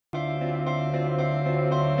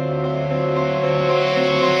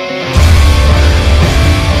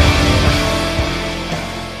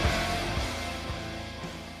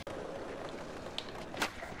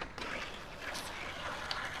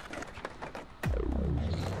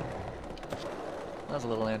That was a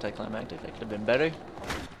little anticlimactic. That could have been better.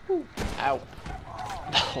 Ooh. Ow.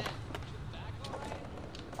 Oh.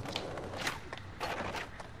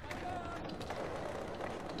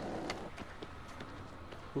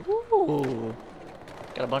 Ooh.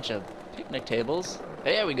 Got a bunch of picnic tables.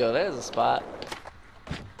 There we go. There's a spot.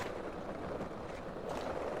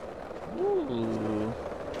 Ooh.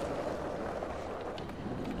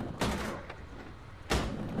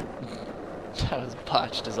 That was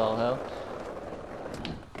botched as all hell.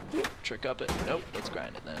 Trick up it. Nope, let's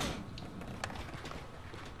grind it then.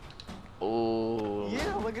 Oh.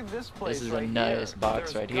 Yeah, look at this place. This is right a nice here.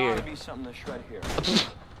 box right here. There's gotta be something to shred here.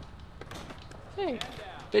 Hey,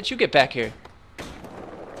 bitch, you get back here.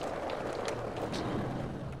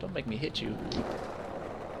 Don't make me hit you.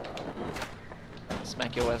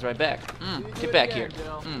 Smack your ass right back. Get back here.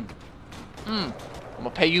 I'm gonna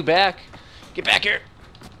pay you back. Get back here.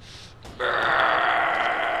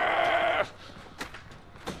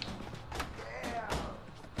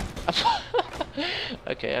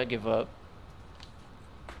 Okay, I give up.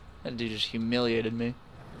 That dude just humiliated me.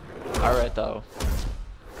 Alright though.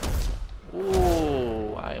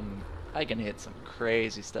 Ooh, I can hit some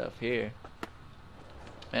crazy stuff here.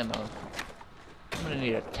 Man though, I'm gonna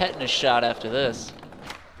need a tetanus shot after this.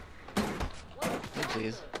 Oh,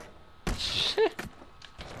 please.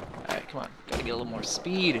 Alright, come on. Gotta get a little more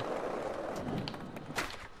speed.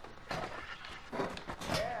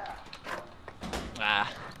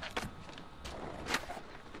 Ah.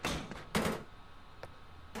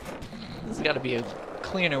 There's gotta be a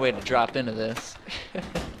cleaner way to drop into this.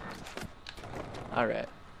 Alright.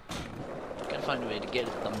 Gotta find a way to get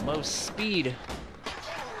the most speed.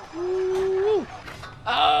 Woo!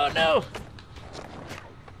 Oh no!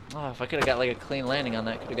 Oh, if I could have got like a clean landing on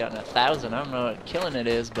that, could have gotten 1,000. I don't know what killing it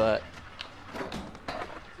is, but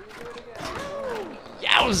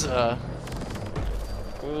yowza!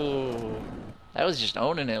 Ooh, that was just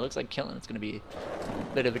owning it. Looks like killing it's gonna be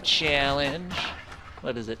a bit of a challenge.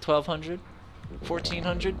 What is it? 1,200?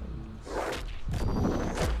 1,400?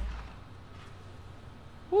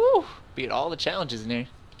 Woo! Beat all the challenges in here.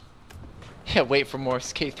 Yeah, wait for more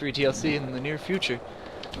K3 DLC in the near future.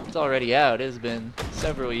 It's already out. It has been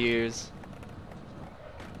several years.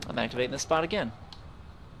 I'm activating this spot again.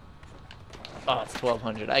 Oh, it's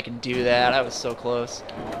 1,200. I can do that. I was so close.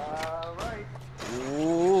 Right.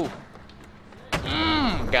 Ooh.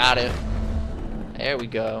 Got it. There we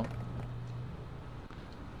go.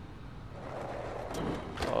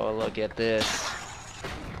 Oh, look at this.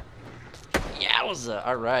 Yowza.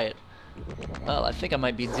 Alright. Well, I think I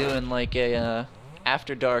might be doing like a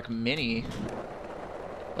After Dark mini.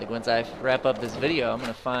 Like once I wrap up this video, I'm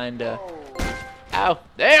gonna find ow,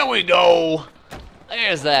 there we go.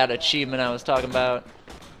 There's that achievement I was talking about.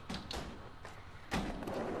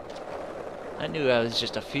 I knew I was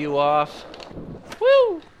just a few off.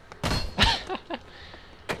 Woo!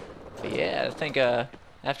 But yeah, I think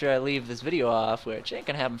after I leave this video off, which ain't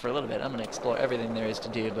gonna happen for a little bit, I'm gonna explore everything there is to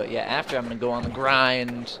do. But yeah, after I'm gonna go on the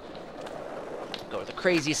grind, go to the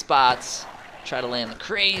crazy spots, try to land the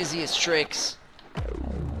craziest tricks,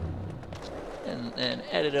 and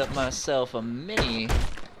edit up myself a mini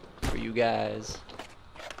for you guys.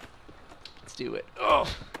 Let's do it. Oh,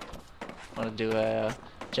 I want to do a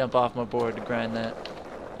jump off my board to grind that.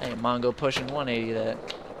 I ain't Mongo pushing 180 that.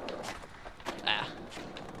 Ah.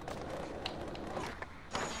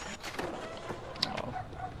 Oh.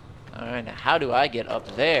 Alright, now how do I get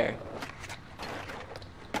up there?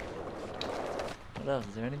 What else?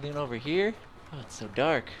 Is there anything over here? Oh, it's so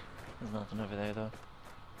dark. There's nothing over there though.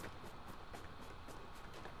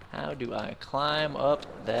 How do I climb up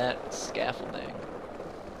that scaffolding?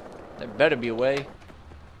 There better be a way.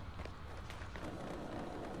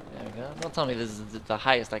 There we go. Don't tell me this is the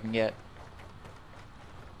highest I can get.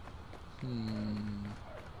 Because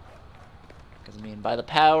I mean, by the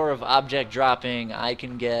power of object dropping, I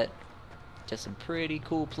can get to some pretty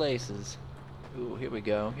cool places. Ooh, here we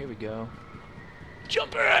go. Here we go.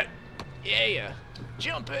 Jump it! Yeah!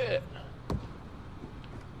 Jump it!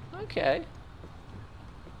 Okay.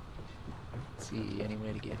 Let's see, any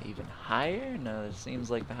way to get even higher? No, it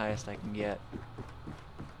seems like the highest I can get.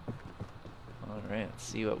 Alright, let's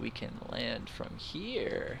see what we can land from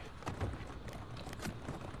here.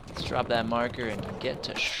 Let's drop that marker and get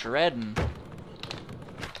to Shreddin.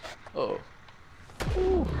 Oh.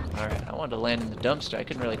 Alright, I wanted to land in the dumpster. I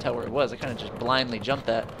couldn't really tell where it was. I kind of just blindly jumped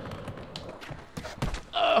that.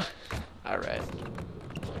 Oh! Alright.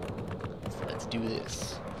 Let's do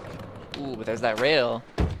this. Ooh, but there's that rail.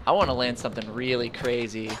 I want to land something really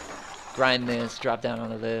crazy. Grind this, drop down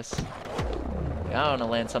onto this. I want to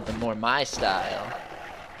land something more my style.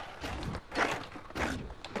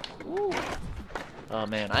 Oh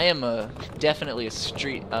man, I am definitely a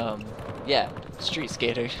street, yeah, street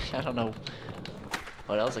skater. I don't know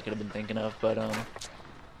what else I could have been thinking of, but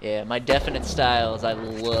yeah, my definite style is I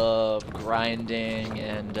love grinding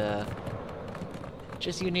and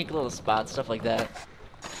just unique little spots, stuff like that.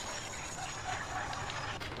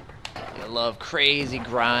 I love crazy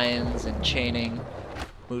grinds and chaining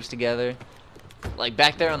moves together. Like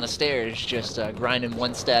back there on the stairs, just grinding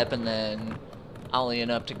one step and then ollieing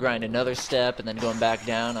up to grind another step and then going back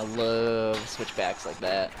down. I love switchbacks like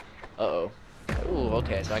that. Uh-oh. Ooh,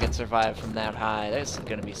 okay, so I can survive from that high. There's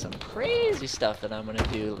gonna be some crazy stuff that I'm gonna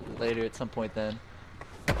do later at some point then.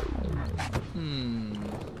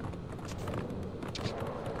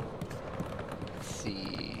 Let's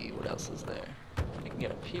see, what else is there? I can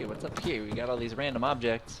get up here. What's up here? We got all these random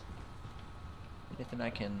objects. Anything I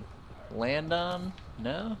can land on?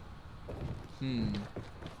 No?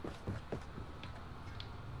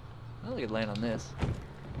 I think I could land on this.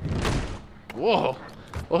 Whoa!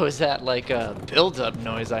 What was that, like a build-up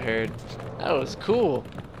noise I heard? That was cool.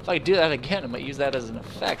 If I could do that again, I might use that as an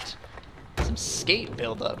effect. Some skate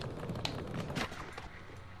build-up.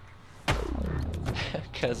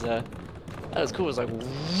 Because, that was cool. It was like,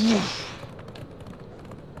 woof.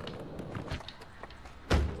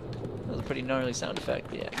 That was a pretty gnarly sound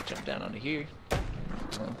effect. Yeah, I can jump down onto here.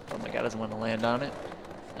 Oh my god, doesn't want to land on it.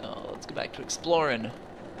 Oh, let's go back to exploring.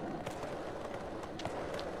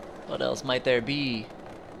 What else might there be?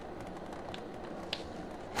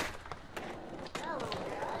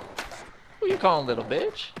 Who you calling, little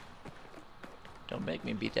bitch? Don't make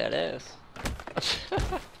me beat that ass.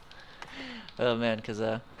 Oh man, because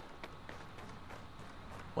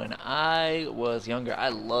when I was younger, I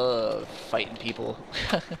loved fighting people.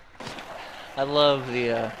 I love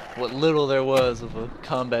the what little there was of a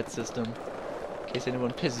combat system. In case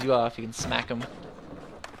anyone pisses you off, you can smack them.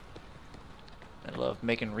 I love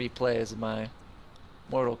making replays of my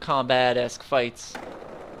Mortal Kombat-esque fights.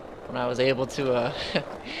 When I was able to,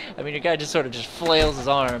 I mean, your guy just sort of just flails his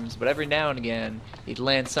arms, but every now and again, he'd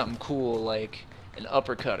land something cool, like an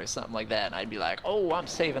uppercut or something like that, and I'd be like, oh, I'm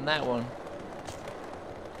saving that one.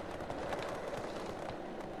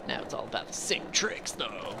 Now it's all about the sick tricks,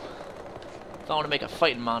 though. If I want to make a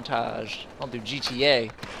fighting montage, I'll do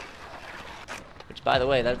GTA. Which, by the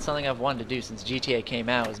way, that's something I've wanted to do since GTA came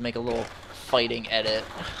out, is make a little fighting edit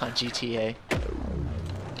on GTA.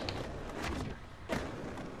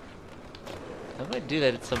 I might do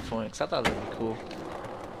that at some point, because I thought that would be cool.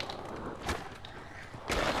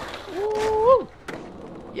 Woo!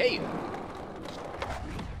 Yay!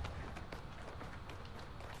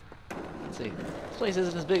 Let's see. This place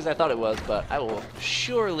isn't as big as I thought it was, but I will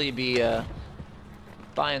surely be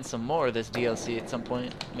buying some more of this DLC at some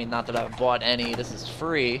point. I mean, not that I've bought any. This is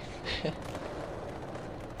free.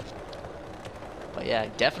 But yeah, I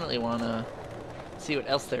definitely want to see what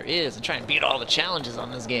else there is and try and beat all the challenges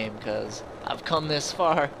on this game, because I've come this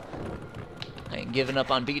far. I ain't giving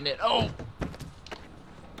up on beating it. Oh!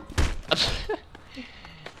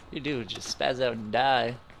 You do just spaz out and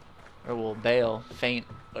die. Or we'll bail, faint,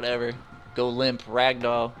 whatever. Go limp,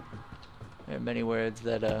 ragdoll. There are many words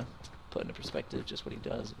that put into perspective just what he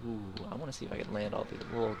does. Ooh, I want to see if I can land all the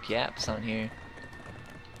little gaps on here.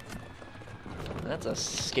 That's a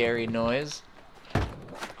scary noise.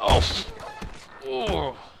 Oh!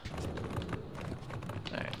 Ooh.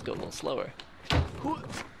 Alright, go a little slower.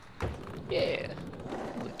 Yeah.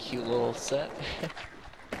 That's a cute little set.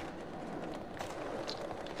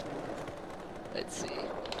 Let's see.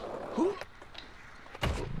 Oh,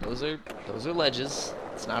 those are ledges.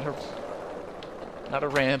 It's not a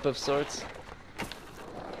ramp of sorts.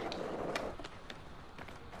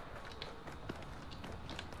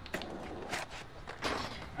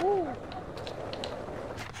 Woo.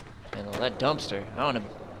 And that dumpster. I want to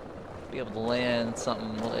be able to land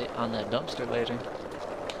something on that dumpster later.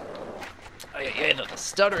 Oh yeah, the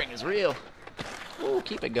stuttering is real. Ooh,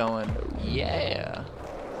 keep it going. Yeah.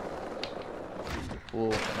 Ooh,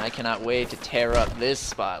 and I cannot wait to tear up this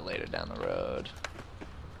spot later down the road.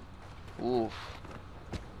 Oof.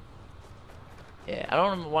 Yeah, I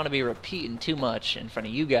don't want to be repeating too much in front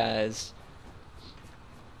of you guys,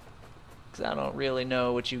 because I don't really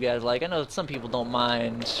know what you guys like. I know that some people don't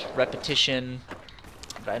mind repetition,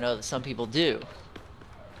 but I know that some people do.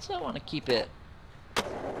 So I want to keep it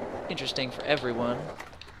interesting for everyone.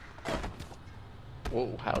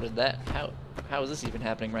 Whoa, how is this even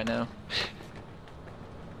happening right now?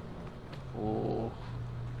 Ooh.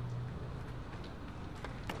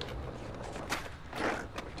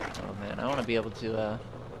 Oh man, I want to be able to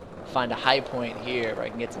find a high point here where I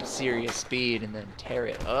can get some serious speed and then tear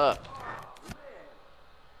it up.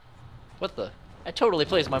 What the? I totally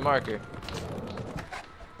placed my marker.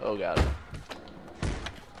 Oh god.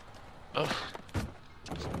 Ugh.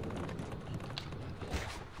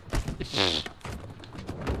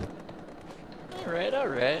 Alright,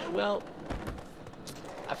 alright. Well,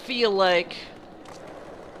 I feel like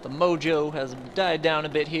the mojo has died down a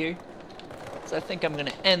bit here. So I think I'm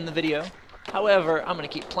gonna end the video. However, I'm gonna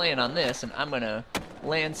keep playing on this and I'm gonna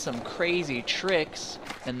land some crazy tricks.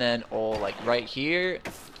 And then, oh, like right here,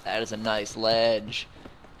 that is a nice ledge.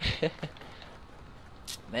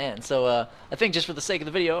 Man, so I think just for the sake of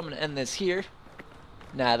the video, I'm gonna end this here.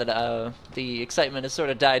 Now that the excitement has sort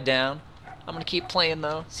of died down. I'm gonna keep playing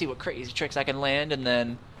though, see what crazy tricks I can land, and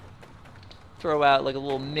then throw out like a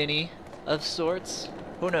little mini of sorts.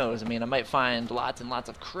 Who knows? I mean, I might find lots and lots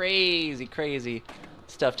of crazy, crazy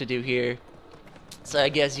stuff to do here. So I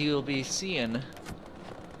guess you'll be seeing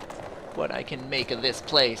what I can make of this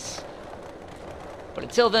place. But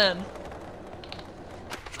until then,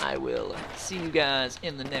 I will see you guys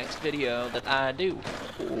in the next video that I do.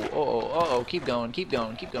 Oh, keep going, keep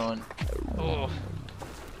going, keep going. Oh.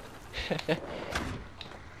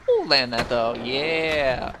 We'll land that though,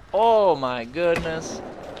 yeah. Oh my goodness.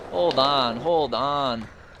 Hold on, hold on.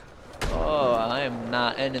 Oh, I am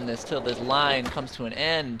not ending this till this line comes to an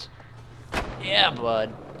end. Yeah,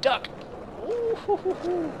 bud. Duck. Ooh.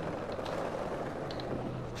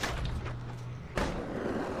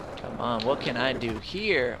 Come on, what can I do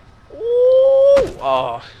here? Ooh.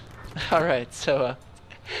 Oh. Alright, so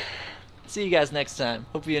see you guys next time.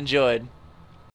 Hope you enjoyed.